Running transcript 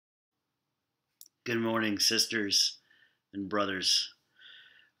Good morning, sisters and brothers.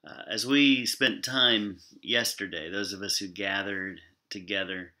 As we spent time yesterday, those of us who gathered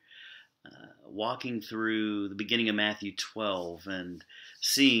together, walking through the beginning of Matthew 12 and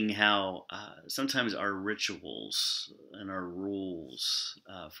seeing how sometimes our rituals and our rules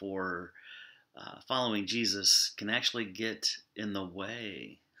for following Jesus can actually get in the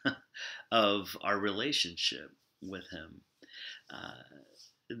way of our relationship with Him. Uh,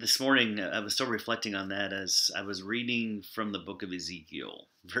 this morning, I was still reflecting on that as I was reading from the book of Ezekiel,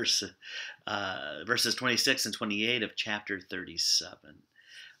 verses 26 and 28 of chapter 37.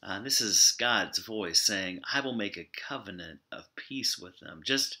 This is God's voice saying, I will make a covenant of peace with them.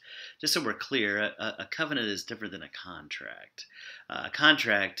 Just so we're clear, a covenant is different than a contract. A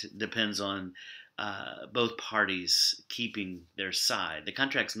contract depends on both parties keeping their side. The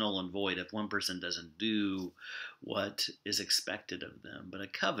contract's null and void if one person doesn't do what is expected of them. But a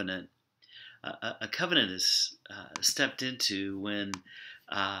covenant is stepped into when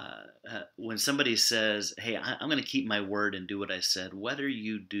somebody says, "Hey, I'm going to keep my word and do what I said, whether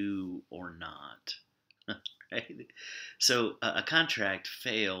you do or not." Right? So a contract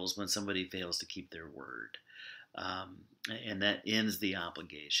fails when somebody fails to keep their word, and that ends the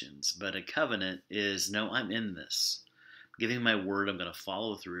obligations. But a covenant is, no, I'm in this, giving my word. I'm going to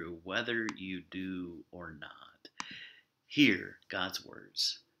follow through, whether you do or not. Hear God's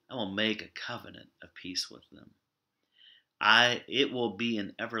words. I will make a covenant of peace with them. It will be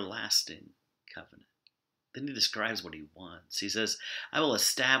an everlasting covenant. Then he describes what he wants. He says, I will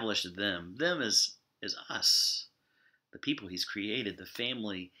establish them. Them is us, the people he's created, the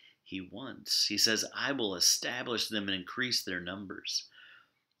family he wants. He says, I will establish them and increase their numbers.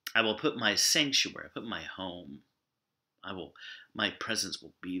 I will put my sanctuary, put my home. My presence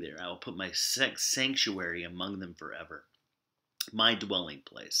will be there. I will put my sanctuary among them forever. My dwelling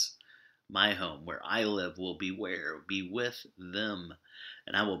place, my home, where I live, will be where? Be with them.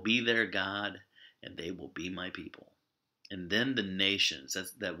 And I will be their God, and they will be my people. And then the nations,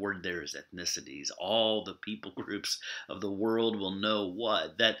 that word there is ethnicities, all the people groups of the world will know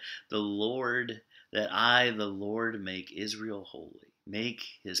what? That I, the Lord, make Israel holy, make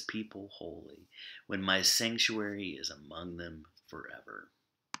his people holy, when my sanctuary is among them forever.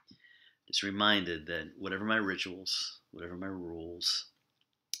 Just reminded that whatever my rituals, whatever my rules,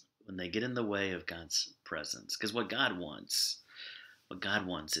 when they get in the way of God's presence, because what God wants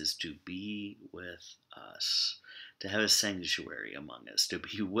is to be with us, to have a sanctuary among us, to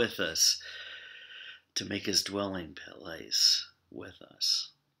be with us, to make his dwelling place with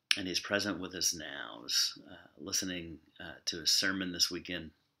us. And he's present with us now. I was listening to a sermon this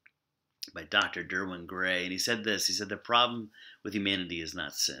weekend by Dr. Derwin Gray, and he said this. He said, the problem with humanity is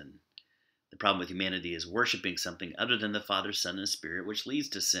not sin. The problem with humanity is worshiping something other than the Father, Son, and Spirit, which leads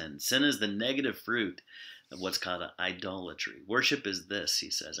to sin. Sin is the negative fruit of what's called idolatry. Worship is this, he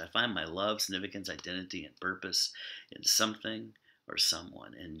says. I find my love, significance, identity, and purpose in something or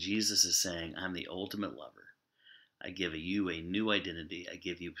someone. And Jesus is saying, I'm the ultimate lover. I give you a new identity. I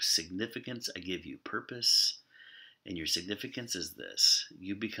give you significance. I give you purpose. And your significance is this.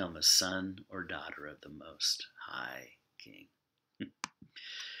 You become a son or daughter of the Most High King.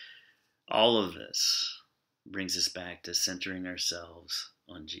 All of this brings us back to centering ourselves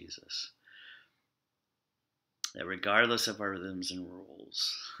on Jesus. That regardless of our rhythms and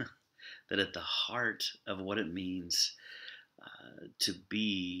rules, that at the heart of what it means to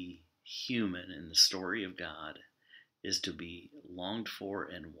be human in the story of God is to be longed for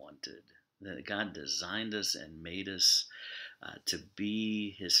and wanted. That God designed us and made us to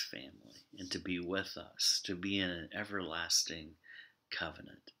be his family and to be with us, to be in an everlasting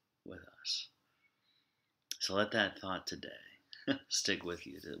covenant with us. So let that thought today stick with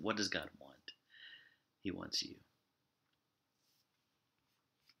you. What does God want? He wants you.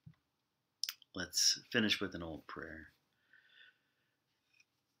 Let's finish with an old prayer.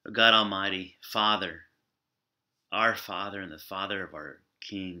 O God Almighty, Father, our Father and the Father of our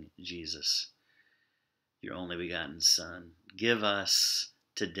King Jesus, your only begotten Son, give us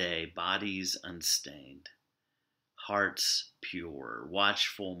today bodies unstained, hearts pure,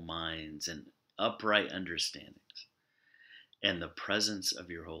 watchful minds, and upright understandings, and the presence of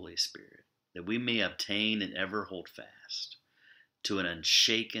your Holy Spirit, that we may obtain and ever hold fast to an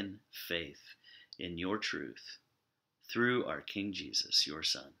unshaken faith in your truth, through our King Jesus, your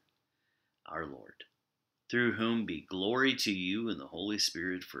Son, our Lord, through whom be glory to you and the Holy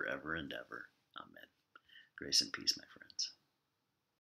Spirit forever and ever. Amen. Grace and peace, my friends.